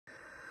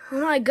Oh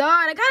my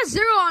god, I got a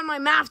 0 on my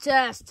math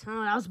test.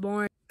 Oh, that was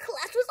boring.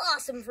 Class was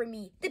awesome for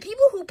me. The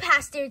people who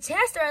passed their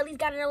test or at least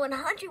got a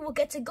 100 will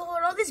get to go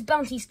on all this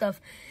bouncy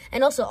stuff.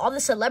 And also, all the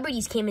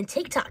celebrities came in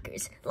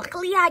TikTokers.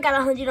 Luckily, I got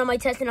 100 on my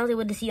test and I was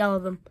able to see all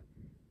of them.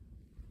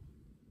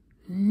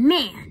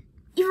 Man,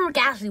 even Rick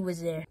Astley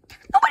was there.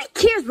 Nobody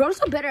cares, bro. I'm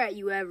so better at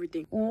you at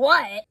everything.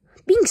 What?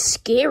 Being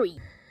scary.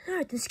 All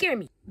right, then scare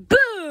me.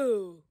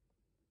 Boo!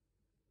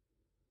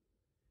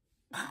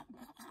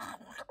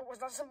 Was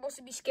that supposed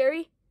to be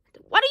scary?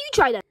 Why don't you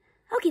try that?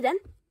 Okay, then.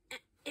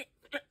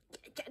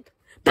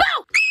 Boo!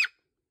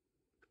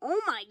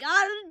 Oh my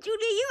god, Junior,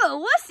 you a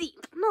wussy.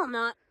 No, I'm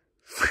not.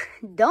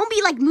 Don't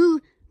be like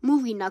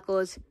movie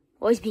Knuckles.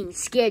 Always being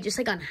scared, just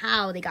like on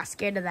how they got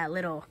scared of that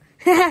little,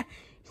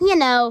 you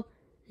know,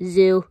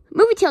 zoo.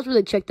 Movie Tales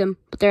really tricked them,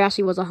 but there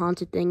actually was a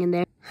haunted thing in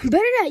there. I'm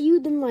better at you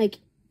than like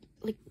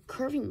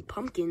carving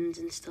pumpkins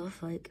and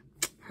stuff, like,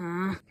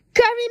 huh?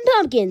 Carving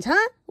pumpkins,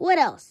 huh? What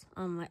else?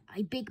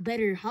 I bake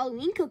better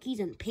Halloween cookies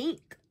and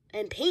paint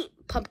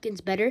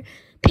pumpkins better.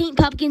 Paint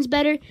pumpkins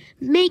better.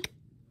 Make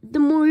the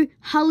more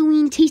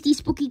Halloween tasty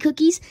spooky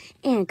cookies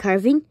and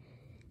carving.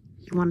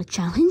 You want a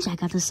challenge? I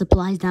got the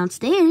supplies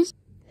downstairs.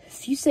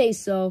 If you say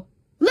so.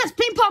 Let's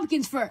paint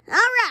pumpkins first. All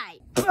right.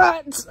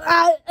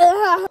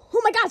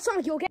 Oh my god,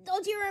 Sonic, you okay?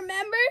 Don't you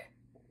remember?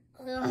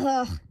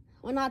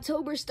 When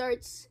October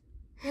starts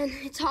and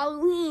it's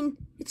Halloween,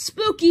 it's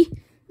spooky.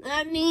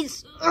 That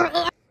means turn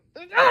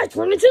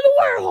into the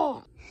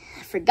werewolf.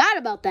 I forgot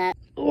about that.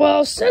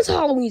 Well, since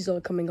Halloween's all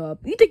coming up,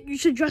 you think you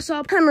should dress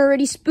up? I'm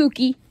already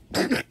spooky.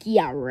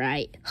 Yeah,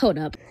 right. Hold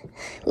up.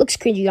 Looks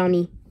cringy on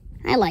me.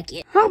 I like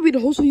it. I'll be the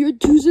host of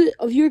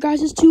your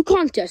guys' 2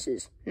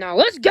 contests. Now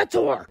let's get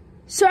to work.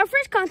 So our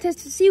first contest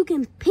is to see who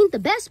can paint the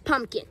best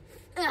pumpkin.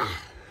 I'm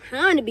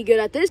gonna be good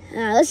at this.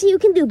 Let's see who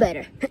can do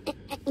better.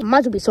 Might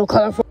as well be so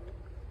colorful.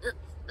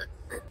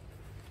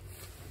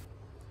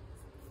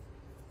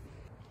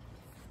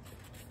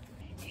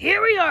 Here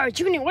we are.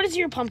 Junior, what is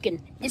your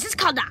pumpkin? This is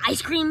called the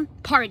ice cream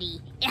party.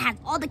 It has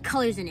all the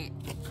colors in it.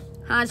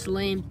 That's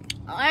lame.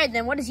 All right,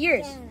 then what is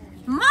yours?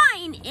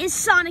 Mine is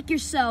Sonic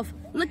yourself.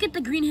 Look at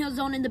the Green Hill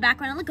Zone in the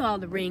background and look at all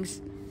the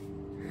rings.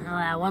 Oh,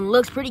 that one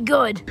looks pretty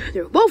good.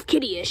 They're both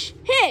kitty-ish.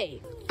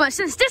 Hey! But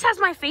since this has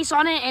my face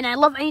on it and I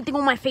love anything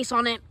with my face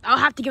on it, I'll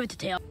have to give it to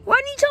Tail. Why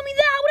didn't you tell me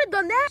that? I would have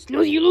done that.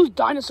 Snoozy, you lose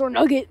Dinosaur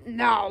Nugget.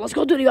 Now, let's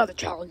go do the other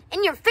challenge.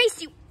 In your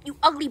face, you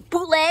ugly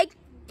bootleg.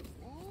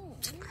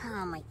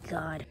 Oh my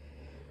god.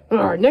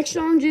 Our next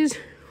challenge is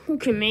who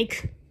can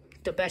make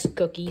the best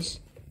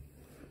cookies.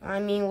 I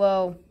mean,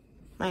 well,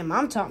 my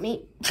mom taught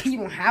me. You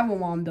don't have a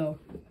mom, though.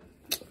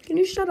 Can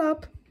you shut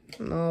up?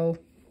 No.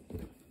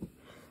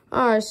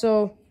 Alright,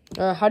 so,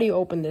 how do you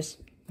open this?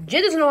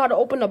 Jay doesn't know how to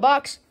open the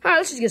box. Alright,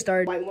 let's just get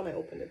started. Might want to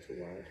open it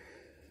too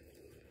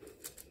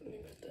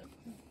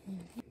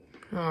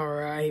wide.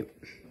 Alright.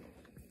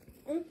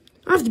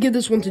 I have to give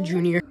this one to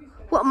Junior.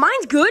 Well,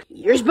 mine's good.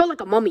 Yours built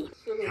like a mummy.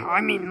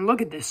 I mean,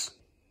 look at this.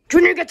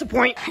 Junior gets a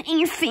point. In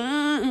your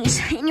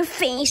face. In your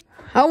face.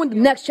 I win the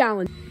next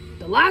challenge.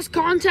 The last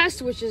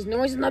contest, which is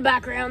noise in the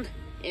background,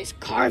 is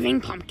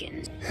carving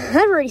pumpkins. I've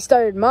already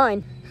started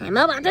mine. I'm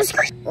about to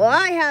scream. Well,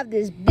 I have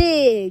this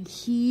big,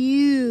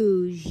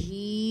 huge...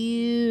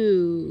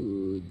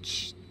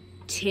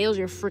 Tails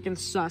are freaking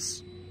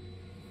sus.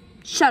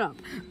 Shut up.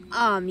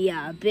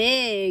 Yeah,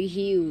 big,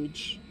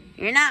 huge.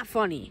 You're not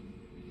funny.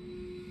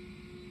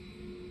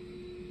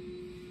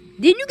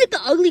 Didn't you get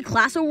the Ugly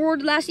Class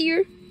Award last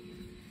year?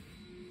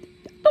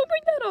 Don't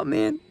bring that up,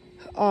 man.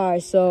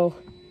 Alright, so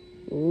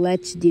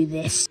let's do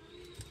this.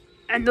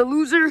 And the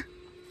loser?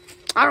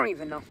 I don't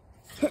even know.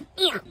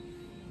 Yeah.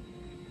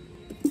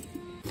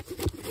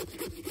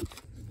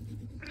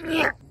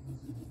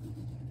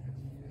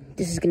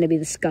 This is gonna be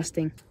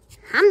disgusting.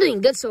 I'm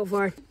doing good so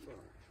far.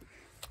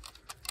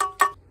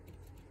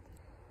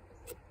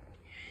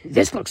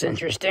 This looks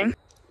interesting.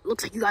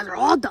 Looks like you guys are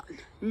all done.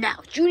 Now,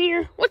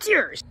 Junior, what's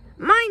yours?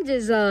 Mine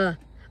is a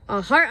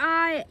heart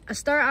eye, a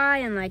star eye,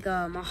 and like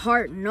a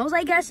heart nose,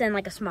 I guess, and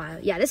like a smile.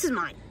 Yeah, this is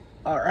mine.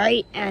 All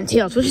right, and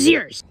Tails, which is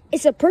yours?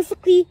 It's a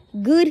perfectly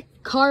good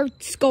carved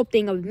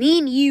sculpting of me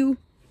and you.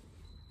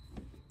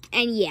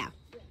 And yeah,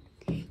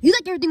 you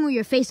like everything with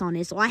your face on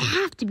it, so I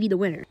have to be the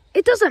winner.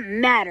 It doesn't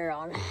matter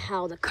on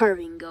how the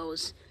carving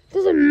goes. It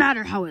doesn't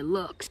matter how it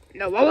looks.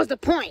 No, what was the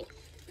point?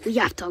 We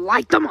have to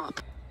light them up.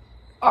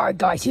 All right,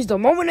 guys, here's the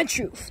moment of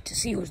truth to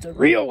see who's the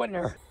real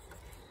winner.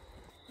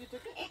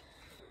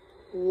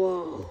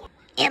 Whoa.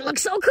 It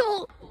looks so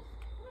cool.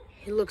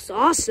 It looks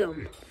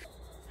awesome.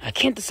 I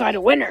can't decide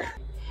a winner.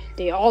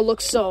 They all look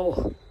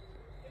so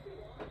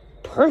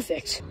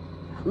perfect.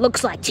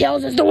 Looks like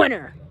Tails is the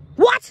winner.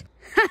 What?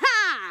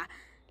 Ha-ha!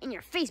 In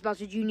your face,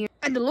 Bowser Jr.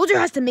 And the loser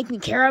has to make me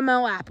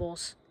caramel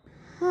apples.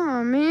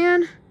 Oh,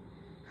 man.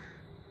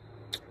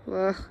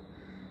 Well,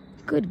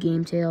 good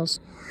game, Tails.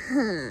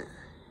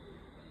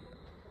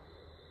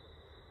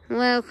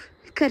 Well,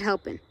 good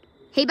helping.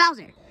 Hey,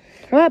 Bowser.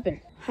 What happened?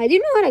 I do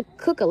know how to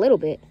cook a little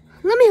bit.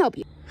 Let me help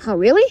you. Oh,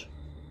 really?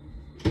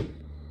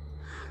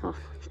 Oh,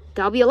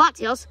 that'll be a lot,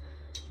 Tails.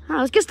 All right,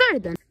 let's get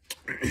started then.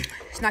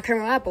 It's not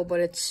caramel apple, but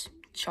it's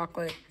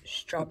chocolate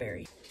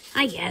strawberry.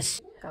 I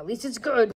guess. At least it's good.